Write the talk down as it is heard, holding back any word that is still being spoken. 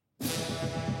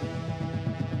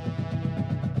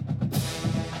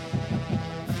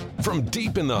From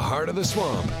deep in the heart of the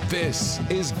swamp, this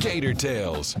is Gator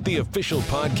Tales, the official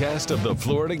podcast of the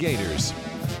Florida Gators.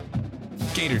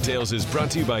 Gator Tales is brought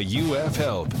to you by UF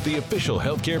Health, the official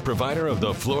healthcare provider of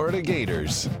the Florida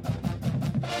Gators.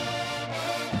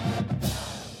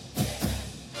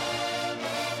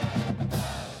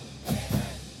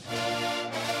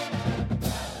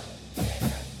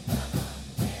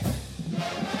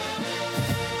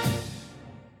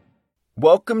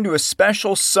 Welcome to a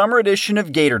special summer edition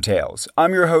of Gator Tales.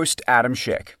 I'm your host, Adam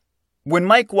Schick. When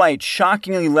Mike White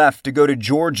shockingly left to go to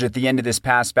Georgia at the end of this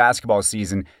past basketball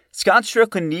season, Scott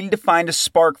Strickland needed to find a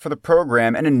spark for the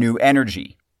program and a new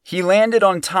energy. He landed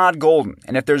on Todd Golden,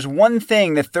 and if there's one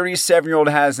thing the 37-year-old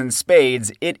has in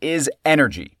spades, it is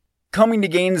energy. Coming to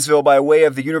Gainesville by way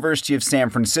of the University of San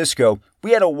Francisco,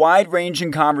 we had a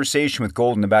wide-ranging conversation with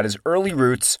Golden about his early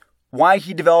roots, why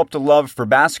he developed a love for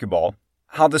basketball,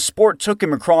 how the sport took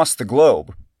him across the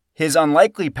globe, his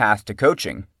unlikely path to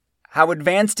coaching, how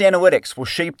advanced analytics will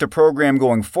shape the program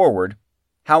going forward,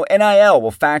 how NIL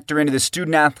will factor into the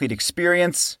student-athlete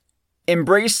experience,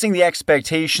 embracing the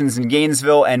expectations in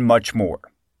Gainesville, and much more.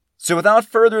 So without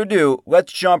further ado,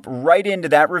 let's jump right into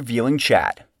that revealing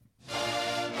chat.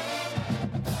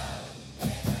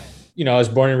 I was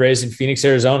born and raised in Phoenix,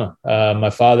 Arizona. My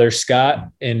father, Scott,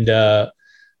 and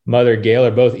mother, Gail,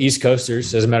 are both East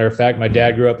Coasters. As a matter of fact, my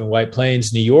dad grew up in White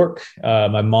Plains, New York.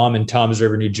 My mom in Toms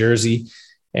River, New Jersey,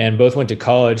 and both went to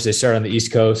college. They started on the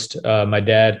East Coast. My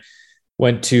dad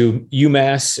went to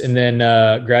UMass and then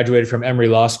graduated from Emory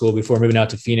Law School before moving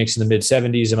out to Phoenix in the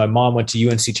mid-'70s. And my mom went to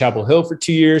UNC Chapel Hill for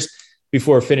 2 years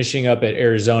before finishing up at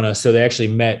Arizona. So they actually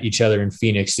met each other in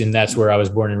Phoenix, and that's where I was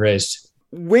born and raised.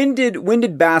 When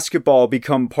did basketball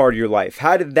become part of your life?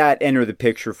 How did that enter the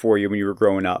picture for you when you were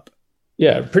growing up?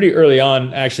 Yeah, pretty early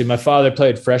on, actually. My father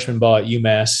played freshman ball at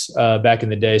UMass back in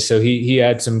the day, so he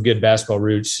had some good basketball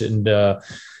roots. And,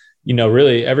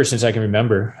 really ever since I can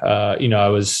remember, I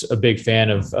was a big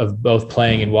fan of both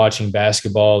playing and watching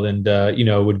basketball, and,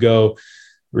 would go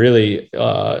really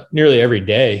nearly every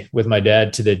day with my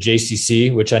dad to the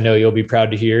JCC, which I know you'll be proud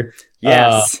to hear.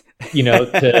 Yes.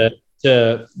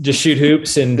 To just shoot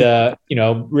hoops and,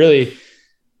 really –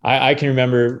 I can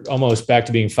remember almost back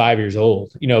to being 5 years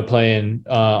old, playing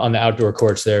on the outdoor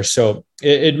courts there. So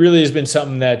it really has been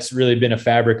something that's really been a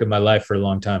fabric of my life for a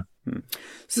long time.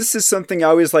 So this is something I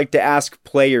always like to ask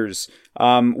players,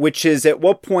 which is at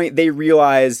what point they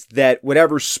realize that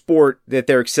whatever sport that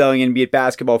they're excelling in, be it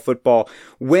basketball, football,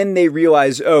 when they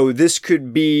realize, oh, this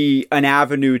could be an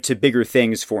avenue to bigger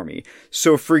things for me.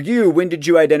 So for you, when did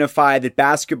you identify that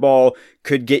basketball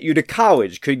could get you to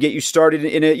college, could get you started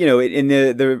in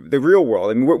the real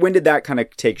world? I mean, when did that kind of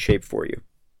take shape for you?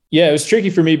 Yeah, it was tricky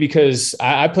for me because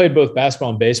I played both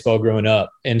basketball and baseball growing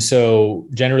up. And so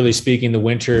generally speaking, the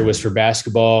winter was for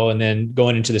basketball. And then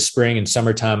going into the spring and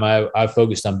summertime, I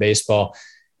focused on baseball.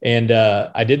 And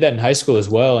I did that in high school as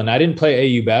well. And I didn't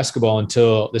play AU basketball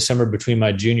until the summer between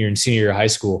my junior and senior year of high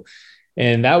school.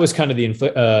 And that was kind of the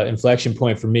inflection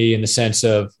point for me in the sense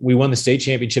of we won the state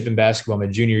championship in basketball my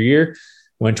junior year,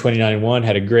 went 29-1,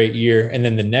 had a great year. And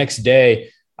then the next day,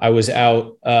 I was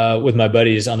out with my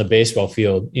buddies on the baseball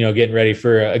field, getting ready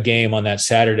for a game on that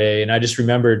Saturday. And I just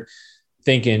remembered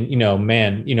thinking,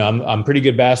 I'm a pretty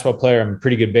good basketball player. I'm a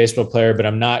pretty good baseball player, but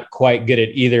I'm not quite good at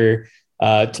either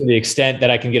to the extent that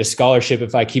I can get a scholarship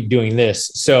if I keep doing this.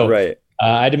 So right.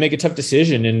 I had to make a tough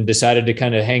decision and decided to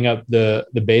kind of hang up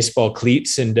the baseball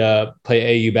cleats and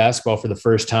play AU basketball for the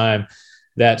first time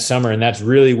that summer. And that's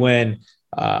really when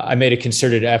I made a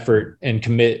concerted effort and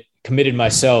committed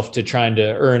myself to trying to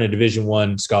earn a Division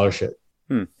I scholarship.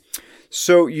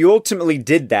 So you ultimately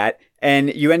did that,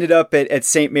 and you ended up at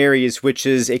St. Mary's, which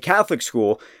is a Catholic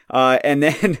school. And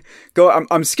then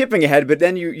I'm skipping ahead, but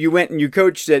then you went and you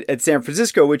coached at San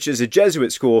Francisco, which is a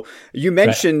Jesuit school. You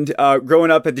mentioned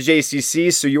growing up at the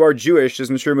JCC, so you are Jewish,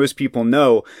 as I'm sure most people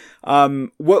know.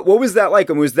 What was that like?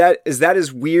 And is that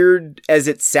as weird as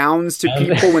it sounds to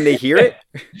people when they hear it?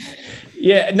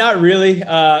 Yeah, not really.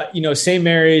 St.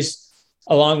 Mary's,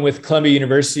 along with Columbia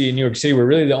University in New York City, were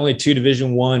really the only two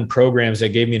Division I programs that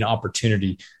gave me an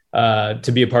opportunity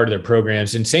to be a part of their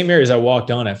programs. And St. Mary's, I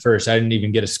walked on at first. I didn't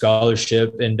even get a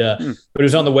scholarship, but it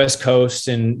was on the West Coast.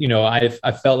 And,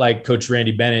 I felt like Coach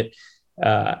Randy Bennett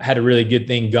had a really good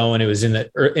thing going. It was in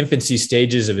the infancy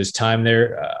stages of his time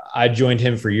there. I joined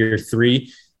him for year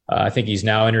 3. I think he's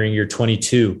now entering year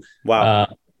 22. Wow.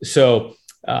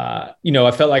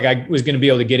 I felt like I was going to be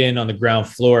able to get in on the ground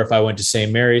floor if I went to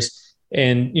St. Mary's.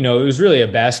 And, it was really a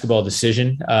basketball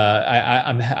decision.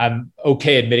 I'm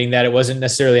okay admitting that it wasn't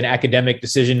necessarily an academic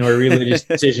decision or a religious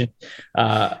decision.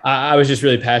 I was just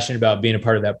really passionate about being a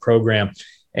part of that program.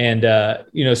 And,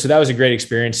 so that was a great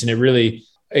experience. And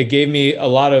it gave me a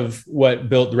lot of what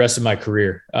built the rest of my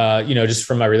career, just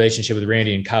from my relationship with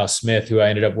Randy and Kyle Smith, who I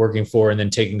ended up working for and then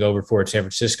taking over for at San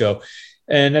Francisco.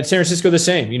 And at San Francisco, the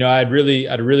same. I had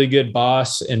a really good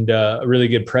boss and a really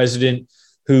good president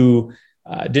who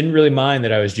didn't really mind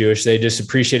that I was Jewish. They just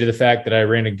appreciated the fact that I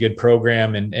ran a good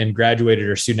program and graduated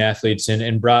our student athletes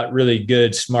and brought really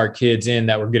good, smart kids in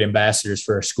that were good ambassadors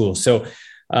for our school. So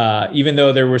even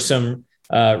though there were some,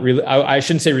 I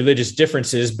shouldn't say religious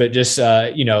differences, but just,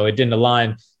 it didn't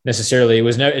align necessarily.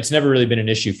 It's never really been an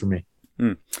issue for me.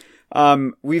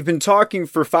 We've been talking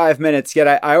for 5 minutes,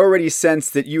 yet I already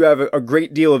sense that you have a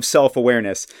great deal of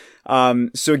self-awareness.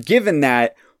 So given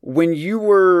that, when you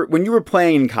were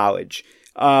playing in college,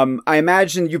 I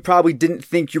imagine you probably didn't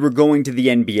think you were going to the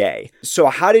NBA. So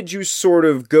how did you sort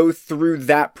of go through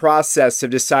that process of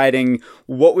deciding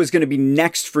what was going to be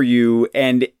next for you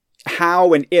and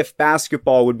how and if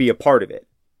basketball would be a part of it?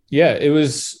 Yeah, it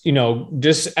was,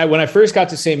 just when I first got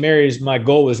to St. Mary's, my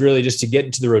goal was really just to get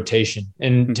into the rotation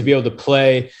and to be able to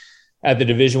play at the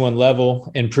Division I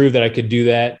level and prove that I could do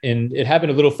that. And it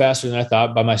happened a little faster than I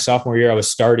thought. By my sophomore year, I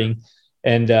was starting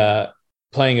and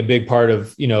playing a big part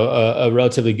of, a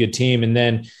relatively good team. And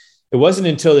then it wasn't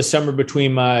until the summer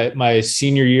between my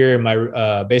senior year and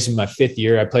my basically my fifth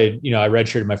year, I played, I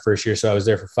redshirted my first year. So I was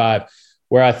there for 5,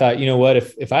 where I thought,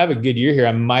 if I have a good year here,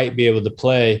 I might be able to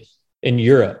play in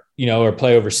Europe, or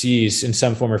play overseas in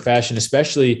some form or fashion.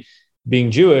 Especially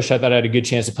being Jewish, I thought I had a good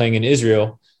chance of playing in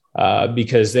Israel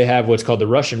because they have what's called the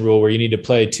Russian rule, where you need to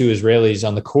play 2 Israelis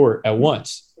on the court at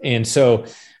once. And so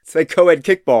it's like co-ed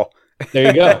kickball. There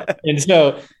you go. And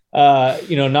so,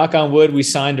 knock on wood, we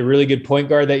signed a really good point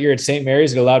guard that year at St.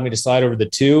 Mary's. It allowed me to slide over the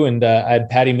 2. And I had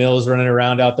Patty Mills running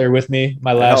around out there with me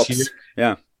my last year.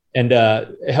 Yeah. And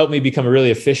it helped me become a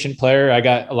really efficient player. I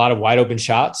got a lot of wide open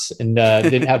shots and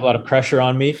didn't have a lot of pressure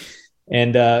on me.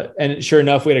 And sure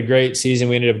enough, we had a great season.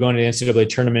 We ended up going to the NCAA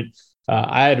tournament.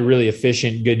 I had a really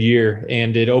efficient, good year,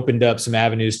 and it opened up some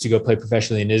avenues to go play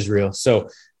professionally in Israel. So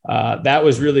that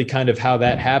was really kind of how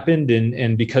that happened.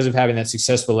 And because of having that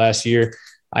successful last year,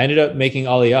 I ended up making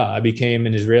Aliyah. I became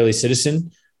an Israeli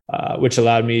citizen, which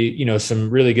allowed me, some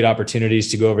really good opportunities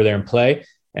to go over there and play,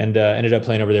 and ended up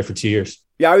playing over there for 2 years.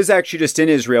 Yeah, I was actually just in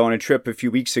Israel on a trip a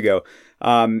few weeks ago.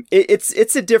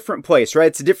 It's a different place, right?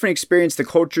 It's a different experience. The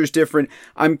culture is different.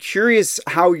 I'm curious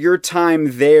how your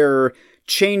time there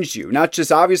changed you. Not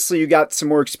just obviously you got some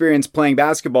more experience playing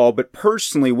basketball, but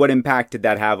personally, what impact did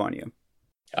that have on you?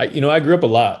 I grew up a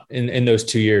lot in those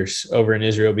 2 years over in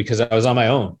Israel because I was on my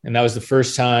own. And that was the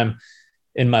first time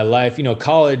in my life.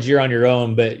 College, you're on your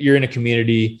own, but you're in a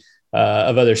community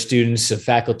of other students, of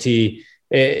faculty.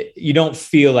 You don't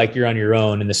feel like you're on your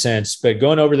own in the sense, but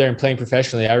going over there and playing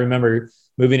professionally, I remember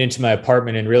moving into my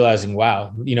apartment and realizing,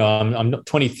 wow, I'm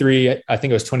 23. I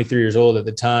think I was 23 years old at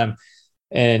the time.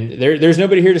 And there's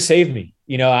nobody here to save me.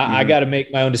 I got to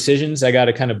make my own decisions. I got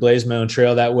to kind of blaze my own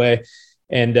trail that way.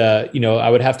 And, I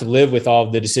would have to live with all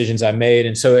of the decisions I made.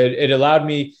 And so it allowed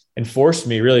me and forced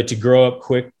me really to grow up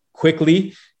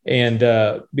quickly and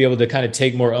be able to kind of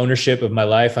take more ownership of my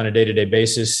life on a day-to-day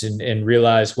basis and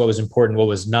realize what was important, what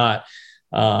was not.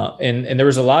 And there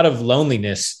was a lot of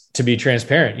loneliness, to be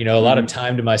transparent, a lot of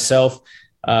time to myself.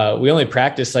 We only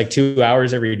practiced like 2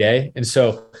 hours every day. And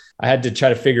so I had to try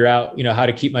to figure out, how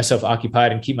to keep myself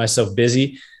occupied and keep myself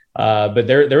busy. But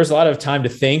there was a lot of time to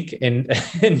think and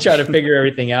try to figure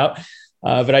everything out.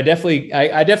 But I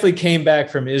definitely came back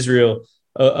from Israel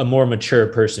a more mature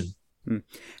person.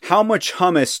 How much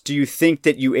hummus do you think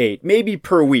that you ate? Maybe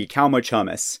per week, how much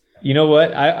hummus? You know what?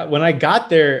 When I got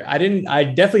there, I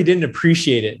definitely didn't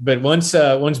appreciate it. But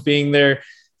once being there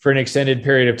for an extended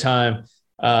period of time,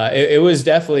 it was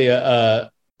definitely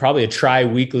probably a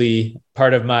tri-weekly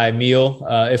part of my meal,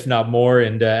 if not more.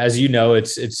 And as you know,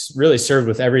 it's really served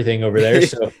with everything over there.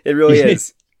 So it really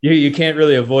is. You can't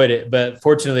really avoid it. But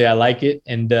fortunately, I like it.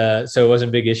 And so it wasn't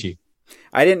a big issue.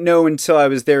 I didn't know until I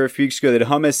was there a few weeks ago that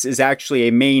hummus is actually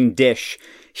a main dish.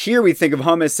 Here we think of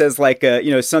hummus as like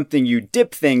something you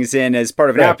dip things in as part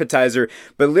of an appetizer,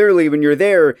 but literally when you're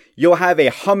there, you'll have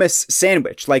a hummus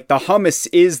sandwich. Like the hummus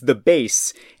is the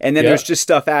base, and then there's just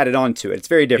stuff added onto it. It's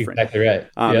very different. Exactly right.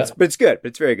 But it's good.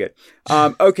 It's very good.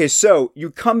 Okay, so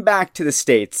you come back to the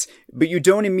States, but you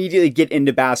don't immediately get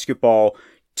into basketball.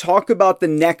 Talk about the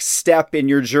next step in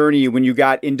your journey when you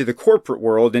got into the corporate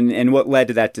world and what led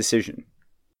to that decision.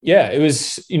 Yeah, it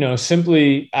was,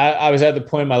 simply, I was at the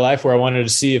point in my life where I wanted to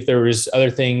see if there was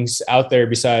other things out there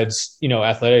besides,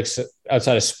 athletics,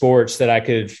 outside of sports that I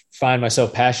could find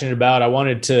myself passionate about. I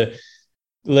wanted to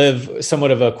live somewhat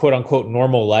of a quote unquote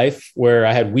normal life where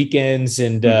I had weekends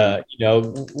and,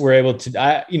 we're able to,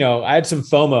 I had some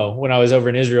FOMO when I was over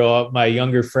in Israel.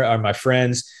 My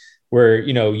friends were,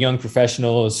 young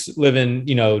professionals living,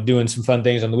 doing some fun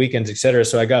things on the weekends, et cetera.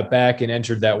 So I got back and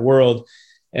entered that world.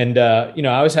 And,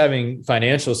 I was having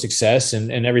financial success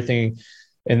and everything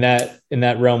in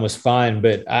that realm was fine,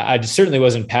 but I just certainly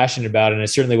wasn't passionate about it. And I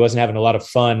certainly wasn't having a lot of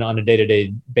fun on a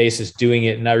day-to-day basis doing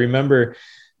it. And I remember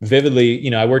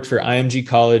vividly, I worked for IMG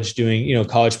College doing,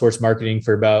 college sports marketing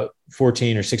for about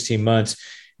 14 or 16 months.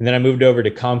 And then I moved over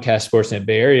to Comcast Sportsnet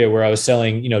Bay Area where I was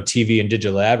selling, TV and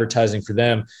digital advertising for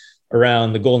them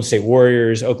around the Golden State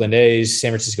Warriors, Oakland A's,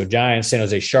 San Francisco Giants, San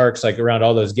Jose Sharks, like around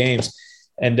all those games.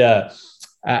 And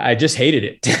I just hated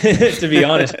it, to be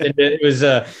honest. And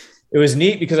it was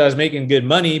neat because I was making good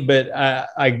money, but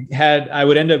I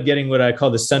would end up getting what I call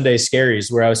the Sunday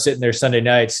scaries, where I was sitting there Sunday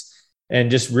nights and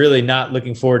just really not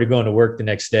looking forward to going to work the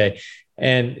next day.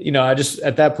 And, I just,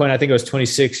 at that point, I think I was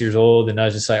 26 years old and I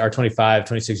was just like, or 25,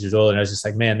 26 years old. And I was just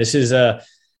like, man, this isn't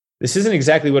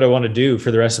exactly what I want to do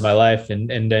for the rest of my life.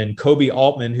 And then Kobe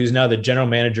Altman, who's now the general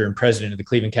manager and president of the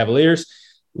Cleveland Cavaliers,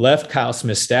 left Kyle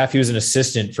Smith's staff. He was an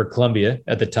assistant for Columbia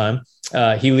at the time.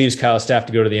 He leaves Kyle's staff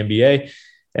to go to the NBA.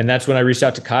 And that's when I reached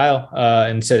out to Kyle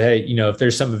and said, hey, if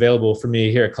there's something available for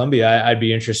me here at Columbia, I'd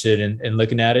be interested in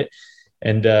looking at it.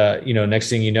 And, next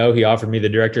thing you know, he offered me the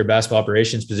director of basketball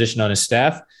operations position on his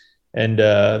staff. And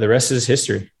the rest is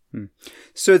history.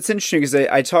 So it's interesting because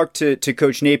I talked to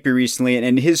Coach Napier recently,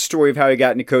 and his story of how he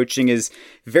got into coaching is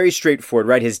very straightforward,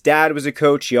 right? His dad was a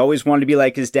coach. He always wanted to be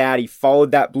like his dad. He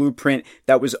followed that blueprint.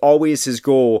 That was always his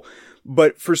goal.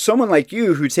 But for someone like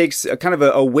you who takes a kind of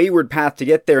a wayward path to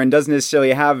get there and doesn't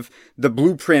necessarily have the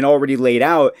blueprint already laid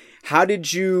out, how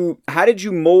did you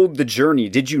mold the journey?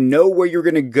 Did you know where you're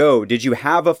going to go? Did you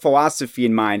have a philosophy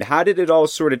in mind? How did it all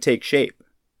sort of take shape?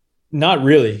 Not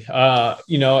really.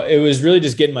 It was really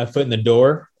just getting my foot in the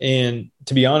door. And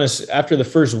to be honest, after the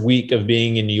first week of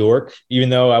being in New York, even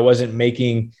though I wasn't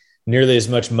making nearly as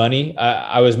much money,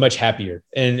 I was much happier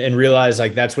and realized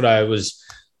like that's what I was.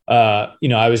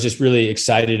 I was just really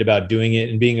excited about doing it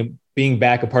and being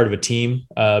back a part of a team,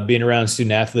 being around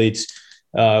student athletes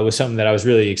was something that I was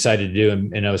really excited to do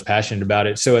and I was passionate about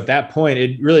it. So at that point,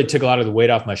 it really took a lot of the weight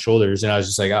off my shoulders. And I was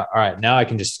just like, all right, now I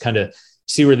can just kind of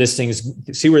see where this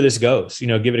goes,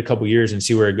 give it a couple of years and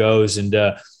see where it goes. And,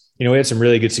 we had some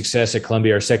really good success at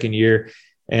Columbia our second year.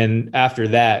 And after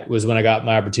that was when I got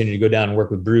my opportunity to go down and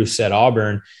work with Bruce at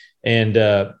Auburn. And,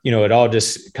 it all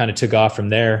just kind of took off from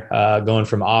there, going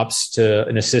from ops to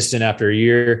an assistant after a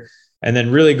year. And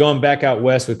then really going back out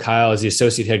west with Kyle as the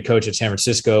associate head coach at San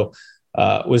Francisco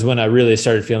was when I really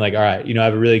started feeling like, all right, I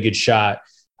have a really good shot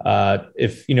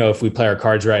if we play our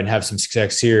cards right and have some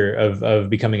success here of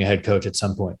becoming a head coach at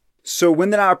some point. So when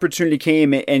that opportunity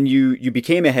came and you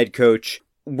became a head coach,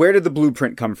 where did the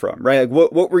blueprint come from, right?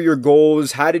 Like what were your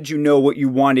goals? How did you know what you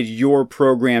wanted your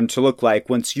program to look like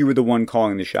once you were the one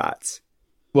calling the shots?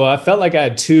 Well, I felt like I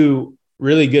had two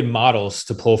really good models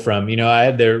to pull from. I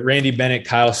had the Randy Bennett,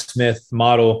 Kyle Smith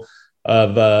model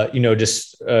of,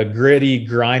 just a gritty,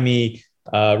 grimy,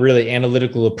 really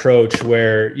analytical approach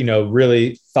where,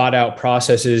 really thought out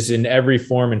processes in every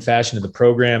form and fashion of the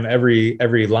program,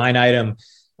 every line item,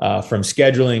 from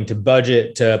scheduling to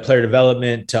budget to player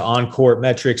development to on-court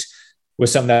metrics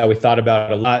was something that we thought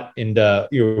about a lot and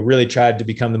really tried to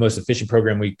become the most efficient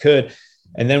program we could.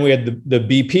 And then we had the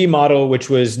BP model, which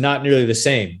was not nearly the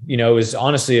same. It was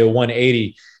honestly a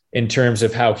 180 in terms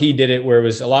of how he did it, where it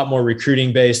was a lot more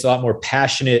recruiting based, a lot more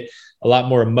passionate, a lot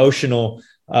more emotional.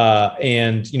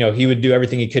 And he would do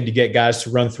everything he could to get guys to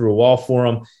run through a wall for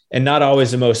him, and not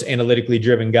always the most analytically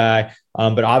driven guy,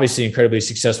 but obviously incredibly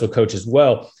successful coach as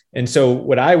well. And so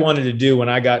what I wanted to do when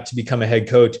I got to become a head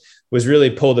coach was really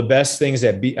pull the best things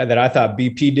that I thought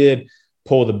BP did,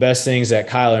 pull the best things that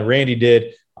Kyle and Randy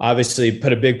did, obviously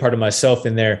put a big part of myself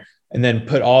in there, and then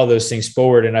put all those things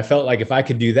forward. And I felt like if I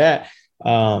could do that,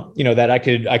 that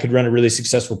I could run a really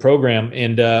successful program.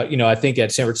 And, I think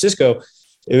at San Francisco,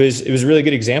 it was a really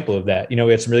good example of that. We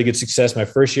had some really good success my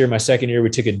first year. My second year, we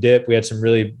took a dip. We had some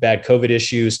really bad COVID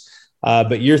issues.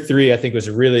 But year three, I think, was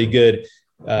a really good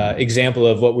example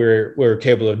of what we're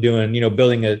capable of doing,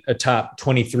 building a top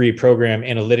 23 program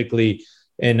analytically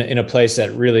in a place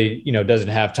that really, doesn't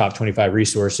have top 25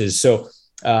 resources. So,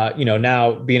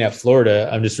 now being at Florida,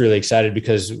 I'm just really excited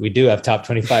because we do have top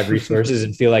 25 resources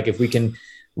and feel like if we can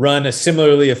run a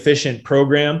similarly efficient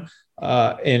program,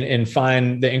 and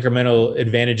find the incremental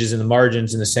advantages in the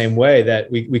margins in the same way,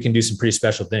 that we can do some pretty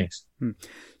special things.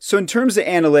 So in terms of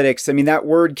analytics, I mean, that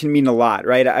word can mean a lot,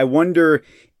 right? I wonder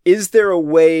is there a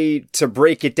way to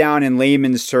break it down in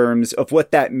layman's terms of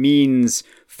what that means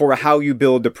for how you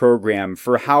build the program,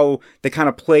 for how the kind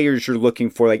of players you're looking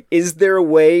for? Like, is there a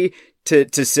way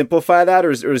to simplify that,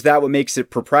 or is that what makes it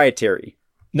proprietary?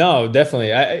 No,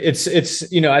 definitely.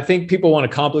 I think people want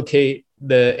to complicate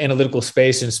the analytical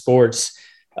space in sports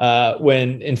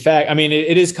when in fact, I mean,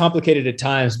 it is complicated at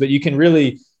times, but you can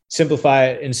really simplify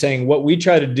it in saying what we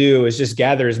try to do is just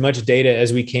gather as much data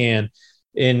as we can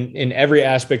in every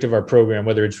aspect of our program,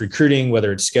 whether it's recruiting,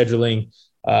 whether it's scheduling,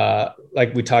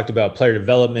 like we talked about, player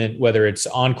development, whether it's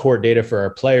on-court data for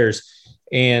our players,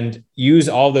 and use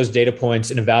all those data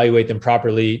points and evaluate them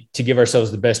properly to give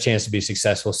ourselves the best chance to be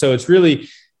successful. So it's really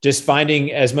just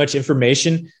finding as much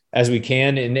information as we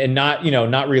can and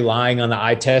not relying on the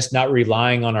eye test, not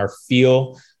relying on our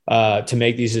feel to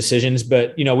make these decisions.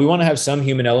 But, we want to have some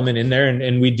human element in there,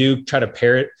 and we do try to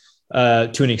pair it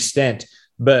to an extent.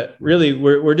 But really,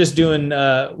 we're just doing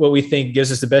what we think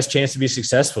gives us the best chance to be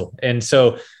successful. And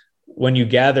so when you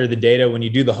gather the data, when you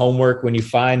do the homework, when you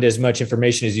find as much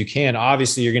information as you can,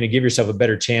 obviously you're going to give yourself a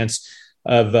better chance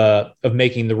of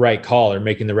making the right call or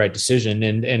making the right decision.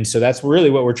 And so that's really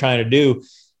what we're trying to do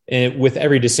with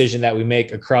every decision that we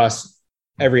make across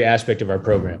every aspect of our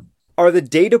program. Are the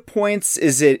data points,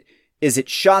 is it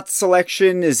shot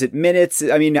selection? Is it minutes?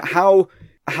 I mean,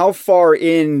 how far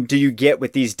in do you get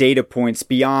with these data points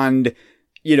beyond,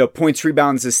 points,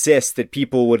 rebounds, assists that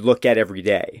people would look at every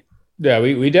day? Yeah,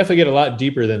 we definitely get a lot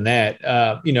deeper than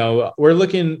that. We're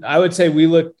looking, I would say we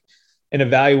look and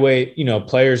evaluate,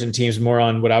 players and teams more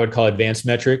on what I would call advanced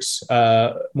metrics,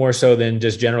 more so than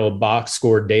just general box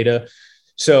score data.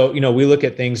 So, we look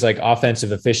at things like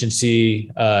offensive efficiency,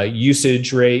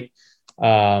 usage rate.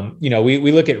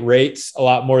 We look at rates a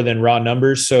lot more than raw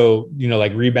numbers. So,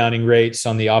 like rebounding rates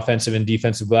on the offensive and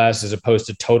defensive glass as opposed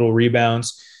to total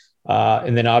rebounds.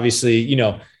 And then obviously,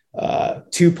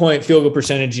 2-point field goal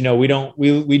percentage,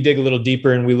 we dig a little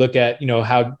deeper and we look at,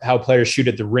 how players shoot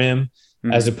at the rim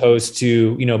as opposed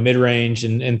to, mid-range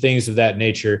and things of that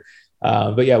nature.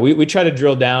 But yeah, we try to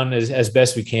drill down as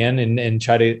best we can and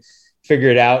try to figure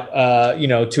it out,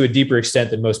 to a deeper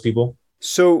extent than most people.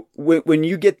 So when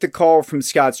you get the call from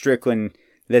Scott Strickland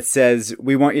that says,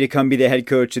 we want you to come be the head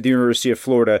coach at the University of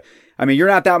Florida, I mean, you're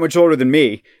not that much older than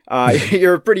me.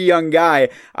 You're a pretty young guy.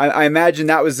 I imagine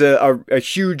that was a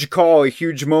huge call, a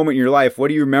huge moment in your life. What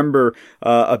do you remember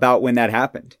about when that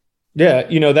happened? Yeah,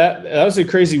 that was a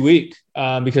crazy week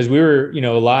because we were,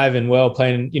 alive and well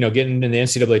playing, getting in the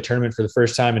NCAA tournament for the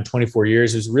first time in 24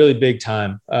 years. It was a really big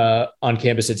time on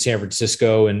campus at San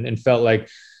Francisco and felt like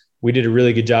we did a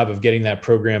really good job of getting that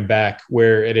program back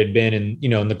where it had been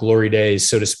in the glory days,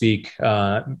 so to speak.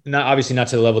 Not to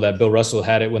the level that Bill Russell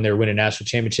had it when they were winning national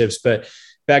championships, but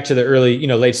back to the early,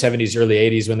 late 70s, early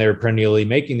 80s when they were perennially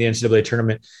making the NCAA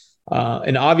tournament.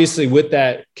 And obviously with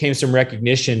that came some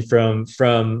recognition from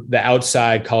the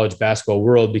outside college basketball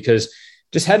world because it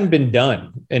just hadn't been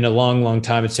done in a long, long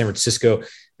time at San Francisco.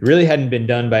 It really hadn't been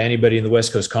done by anybody in the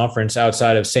West Coast Conference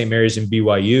outside of St. Mary's and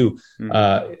BYU,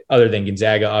 other than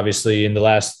Gonzaga, obviously, in the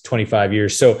last 25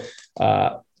 years. So,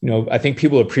 I think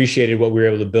people appreciated what we were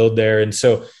able to build there. And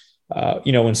so,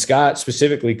 when Scott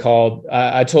specifically called,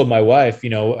 I told my wife,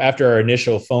 after our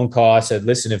initial phone call, I said,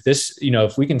 listen,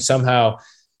 if we can somehow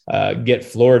get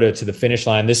Florida to the finish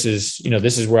line, this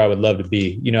is where I would love to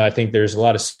be. I think there's a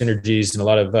lot of synergies and a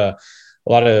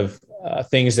lot of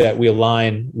things that we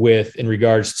align with in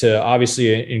regards to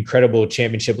obviously an incredible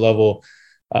championship level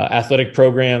athletic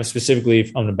program,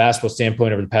 specifically on the basketball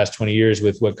standpoint over the past 20 years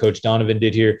with what Coach Donovan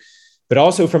did here, but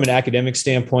also from an academic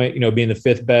standpoint, being the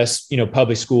 5th best,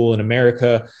 public school in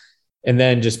America, and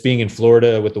then just being in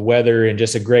Florida with the weather and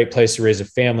just a great place to raise a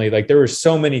family. Like there were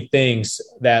so many things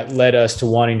that led us to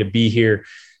wanting to be here.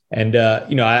 And,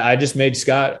 I just made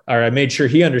I made sure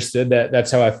he understood that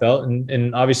that's how I felt.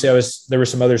 And obviously there were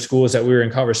some other schools that we were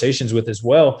in conversations with as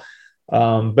well.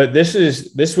 But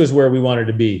this was where we wanted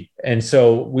to be. And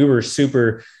so we were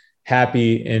super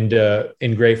happy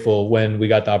and grateful when we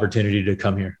got the opportunity to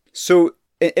come here. So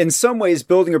in some ways,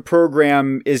 building a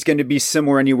program is going to be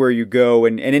similar anywhere you go.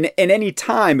 And in any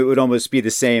time, it would almost be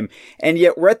the same. And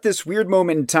yet we're at this weird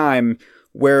moment in time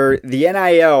where the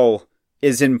NIL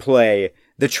is in play.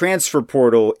 The transfer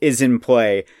portal is in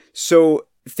play. So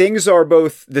things are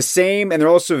both the same and they're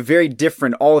also very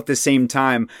different all at the same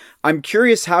time. I'm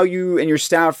curious how you and your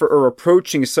staff are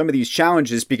approaching some of these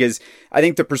challenges, because I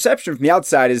think the perception from the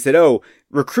outside is that,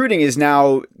 recruiting is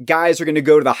now guys are going to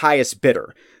go to the highest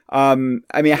bidder. How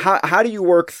do you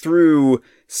work through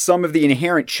some of the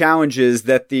inherent challenges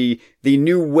that the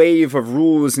new wave of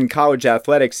rules in college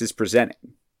athletics is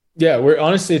presenting? Yeah,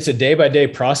 it's a day by day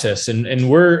process, and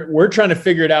we're trying to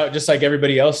figure it out just like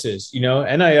everybody else is.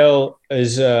 NIL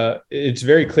is it's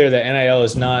very clear that NIL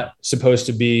is not supposed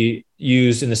to be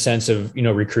used in the sense of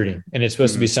recruiting, and it's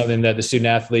supposed to be something that the student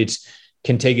athletes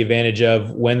can take advantage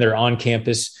of when they're on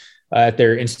campus at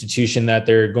their institution that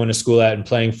they're going to school at and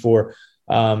playing for.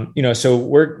 So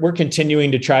we're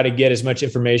continuing to try to get as much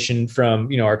information from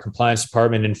our compliance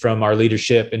department and from our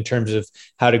leadership in terms of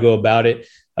how to go about it.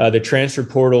 The transfer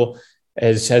portal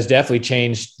has definitely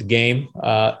changed the game.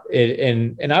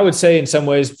 And I would say in some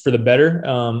ways for the better.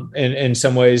 And in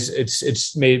some ways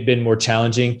it's been more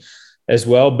challenging as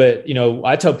well. But,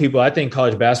 I tell people, I think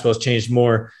college basketball has changed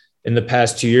more in the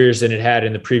past 2 years than it had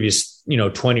in the previous,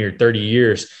 20 or 30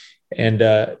 years. And,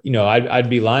 I'd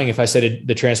be lying if I said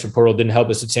the transfer portal didn't help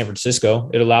us at San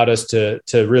Francisco. It allowed us to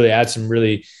really add some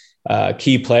really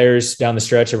key players down the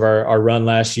stretch of our run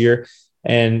last year.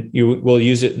 And we'll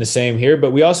use it in the same here. But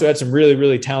we also had some really,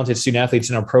 really talented student athletes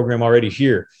in our program already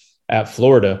here at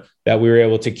Florida that we were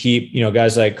able to keep,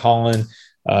 guys like Colin,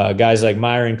 guys like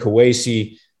Myron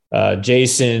Kawasi,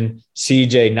 Jason,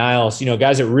 CJ, Niles,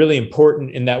 guys that are really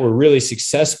important and that were really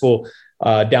successful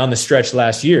down the stretch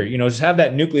last year. Just have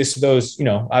that nucleus of those,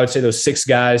 I would say those 6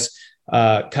 guys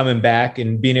coming back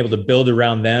and being able to build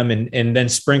around them and then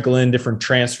sprinkle in different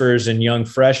transfers and young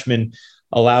freshmen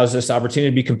allows us the opportunity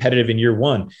to be competitive in year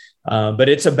one. But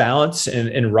it's a balance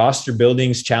and roster building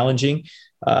is challenging.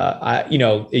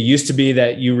 It used to be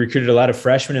that you recruited a lot of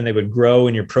freshmen and they would grow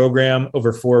in your program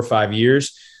over 4 or 5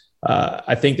 years.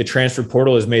 I think the transfer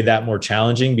portal has made that more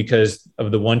challenging because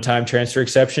of the one-time transfer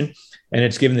exception. And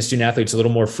it's given the student athletes a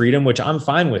little more freedom, which I'm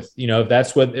fine with.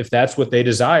 If that's what they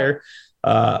desire,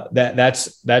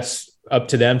 that's up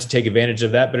to them to take advantage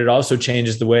of that. But it also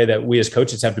changes the way that we as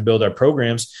coaches have to build our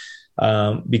programs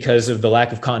because of the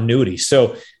lack of continuity.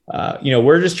 So,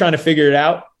 we're just trying to figure it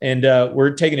out and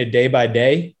we're taking it day by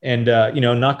day and,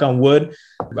 knock on wood,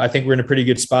 I think we're in a pretty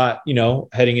good spot,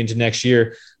 heading into next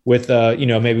year with,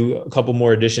 maybe a couple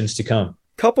more additions to come.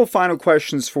 Couple final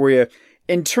questions for you.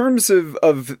 In terms of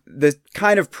the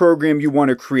kind of program you want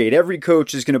to create, every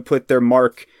coach is going to put their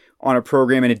mark on a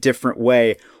program in a different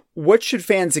way. What should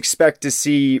fans expect to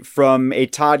see from a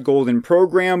Todd Golden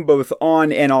program, both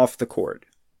on and off the court?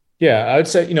 Yeah, I would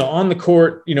say, on the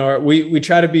court, we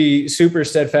try to be super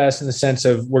steadfast in the sense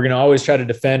of we're going to always try to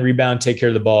defend, rebound, take care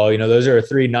of the ball. Those are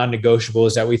 3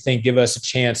 non-negotiables that we think give us a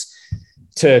chance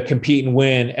to compete and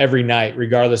win every night,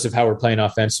 regardless of how we're playing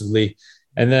offensively.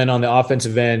 And then on the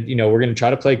offensive end, we're going to try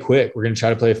to play quick. We're going to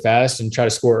try to play fast and try to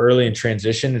score early in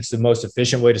transition. It's the most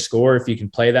efficient way to score if you can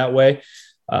play that way.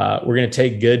 We're going to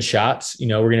take good shots.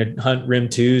 We're going to hunt rim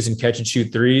 2s and catch and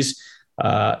shoot 3s.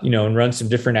 And run some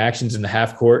different actions in the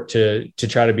half court to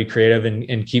try to be creative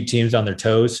and keep teams on their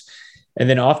toes. And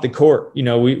then off the court, we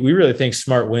really think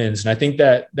smart wins. And I think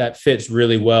that fits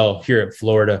really well here at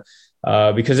Florida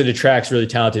because it attracts really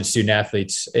talented student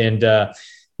athletes. And,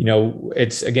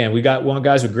 it's, again, we got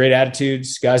guys with great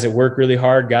attitudes, guys that work really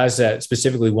hard, guys that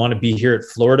specifically want to be here at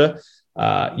Florida.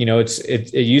 It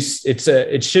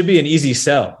should be an easy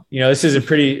sell. This is a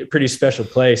pretty special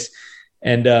place.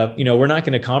 And, we're not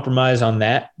going to compromise on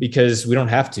that because we don't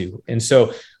have to. And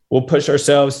so we'll push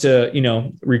ourselves to,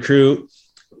 recruit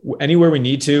anywhere we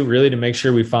need to really to make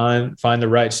sure we find the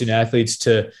right student athletes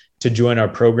to join our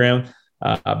program.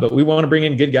 But we want to bring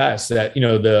in good guys that, the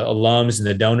alums and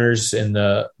the donors and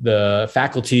the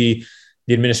faculty,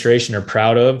 the administration are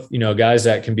proud of, guys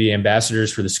that can be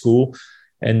ambassadors for the school.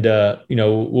 And,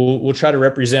 we'll try to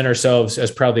represent ourselves as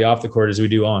proudly off the court as we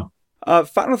do on.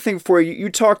 Final thing for you. You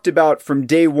talked about from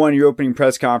day one, your opening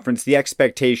press conference, the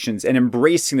expectations and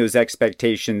embracing those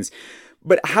expectations.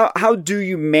 But how do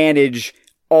you manage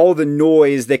all the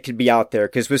noise that could be out there?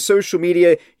 Because with social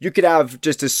media, you could have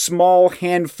just a small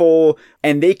handful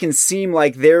and they can seem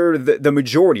like they're the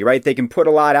majority, right? They can put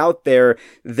a lot out there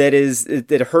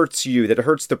that hurts you, that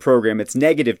hurts the program. It's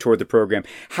negative toward the program.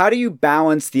 How do you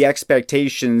balance the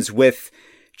expectations with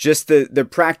just the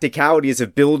practicalities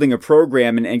of building a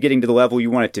program and getting to the level you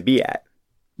want it to be at?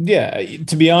 Yeah,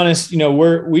 to be honest,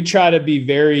 we try to be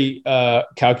very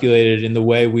calculated in the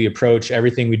way we approach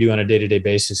everything we do on a day-to-day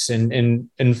basis. And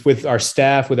with our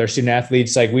staff, with our student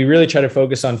athletes, like we really try to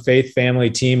focus on faith,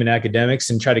 family, team, and academics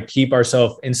and try to keep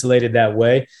ourselves insulated that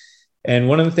way. And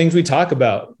one of the things we talk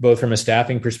about, both from a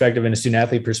staffing perspective and a student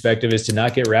athlete perspective, is to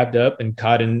not get wrapped up and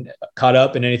caught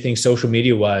up in anything social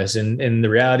media wise. And the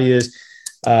reality is,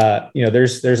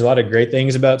 there's a lot of great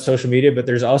things about social media, but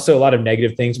there's also a lot of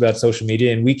negative things about social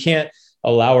media, and we can't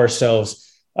allow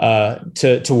ourselves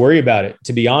to worry about it,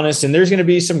 to be honest. And there's going to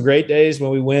be some great days when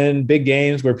we win big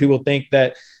games where people think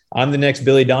that I'm the next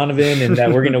Billy Donovan and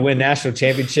that we're going to win national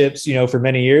championships, for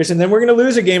many years. And then we're going to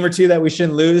lose a game or two that we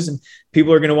shouldn't lose. And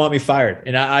people are going to want me fired.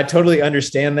 And I totally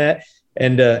understand that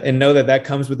and know that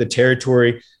comes with the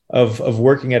territory of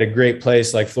working at a great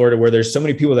place like Florida, where there's so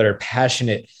many people that are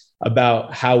passionate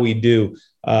about how we do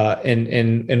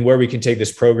and where we can take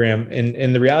this program.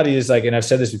 And the reality is, like, and I've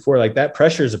said this before, like, that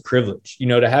pressure is a privilege,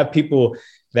 to have people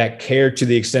that care to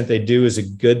the extent they do is a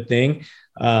good thing.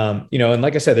 And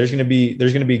like I said, there's going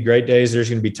to be great days. There's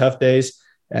going to be tough days,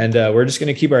 and we're just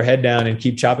going to keep our head down and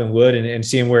keep chopping wood and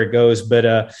seeing where it goes.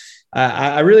 But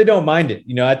I really don't mind it.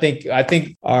 I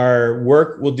think our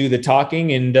work will do the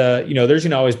talking, and there's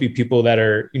going to always be people that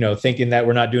are, thinking that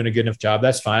we're not doing a good enough job.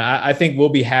 That's fine. I think we'll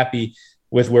be happy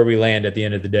with where we land at the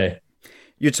end of the day.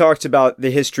 You talked about the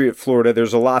history at Florida.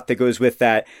 There's a lot that goes with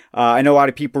that. I know a lot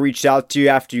of people reached out to you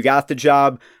after you got the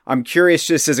job. I'm curious,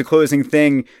 just as a closing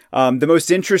thing, the most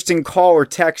interesting call or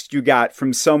text you got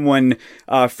from someone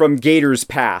from Gators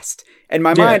past. In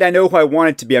my mind, I know who I want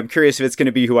it to be. I'm curious if it's going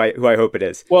to be who I hope it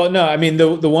is. Well, no, I mean,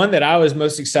 the one that I was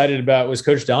most excited about was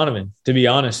Coach Donovan, to be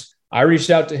honest. I reached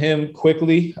out to him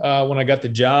quickly when I got the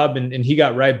job, and he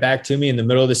got right back to me in the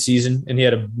middle of the season, and he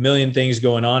had a million things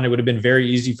going on. It would have been very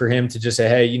easy for him to just say,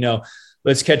 hey,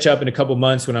 let's catch up in a couple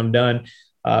months when I'm done.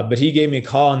 But he gave me a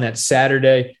call on that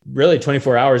Saturday, really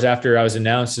 24 hours after I was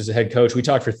announced as a head coach. We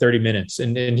talked for 30 minutes,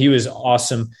 and he was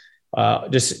awesome,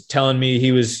 just telling me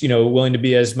he was, willing to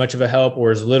be as much of a help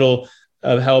or as little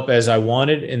of help as I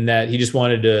wanted, and that he just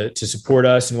wanted to support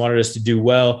us and wanted us to do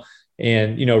well.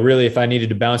 And, really, if I needed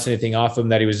to bounce anything off him,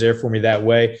 that he was there for me that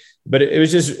way. But it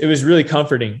was really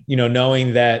comforting,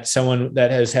 knowing that someone that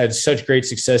has had such great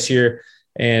success here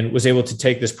and was able to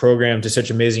take this program to such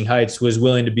amazing heights was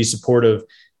willing to be supportive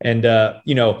and,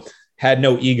 had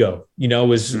no ego,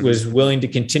 was willing to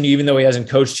continue, even though he hasn't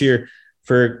coached here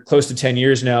for close to 10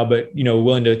 years now, but,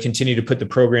 willing to continue to put the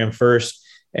program first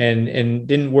and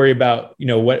didn't worry about,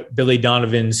 what Billy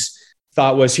Donovan's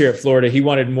thought was here at Florida. He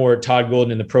wanted more Todd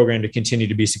Golden in the program to continue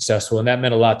to be successful. And that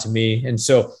meant a lot to me. And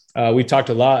so we've talked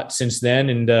a lot since then,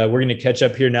 and we're going to catch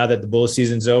up here now that the Bull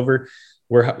season's over.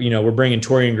 We're bringing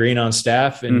Torian Green on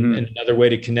staff and another way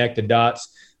to connect the dots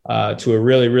to a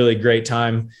really, really great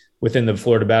time within the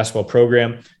Florida basketball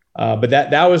program. But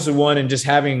that was the one, and just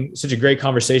having such a great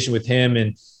conversation with him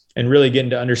and really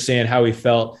getting to understand how he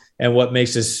felt and what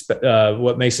makes this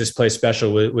place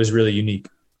special was really unique.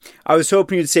 I was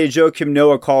hoping you'd say Joakim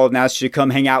Noah called and asked you to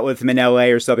come hang out with him in LA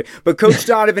or something. But Coach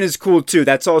Donovan is cool too.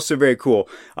 That's also very cool.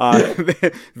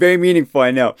 Very meaningful,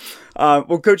 I know.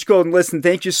 Well, Coach Golden, listen,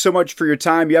 thank you so much for your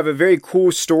time. You have a very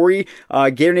cool story.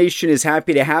 Gator Nation is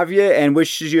happy to have you and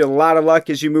wishes you a lot of luck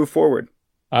as you move forward.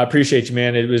 I appreciate you,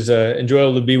 man. It was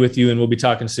enjoyable to be with you, and we'll be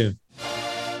talking soon.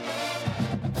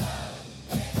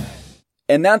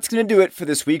 And that's going to do it for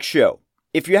this week's show.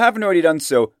 If you haven't already done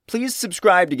so, please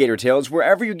subscribe to Gator Tales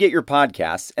wherever you get your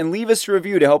podcasts and leave us a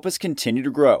review to help us continue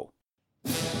to grow.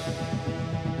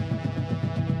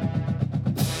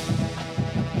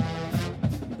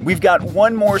 We've got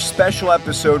one more special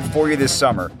episode for you this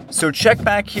summer, so check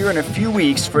back here in a few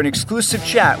weeks for an exclusive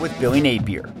chat with Billy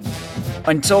Napier.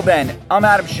 Until then, I'm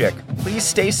Adam Schick. Please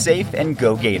stay safe and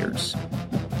go Gators.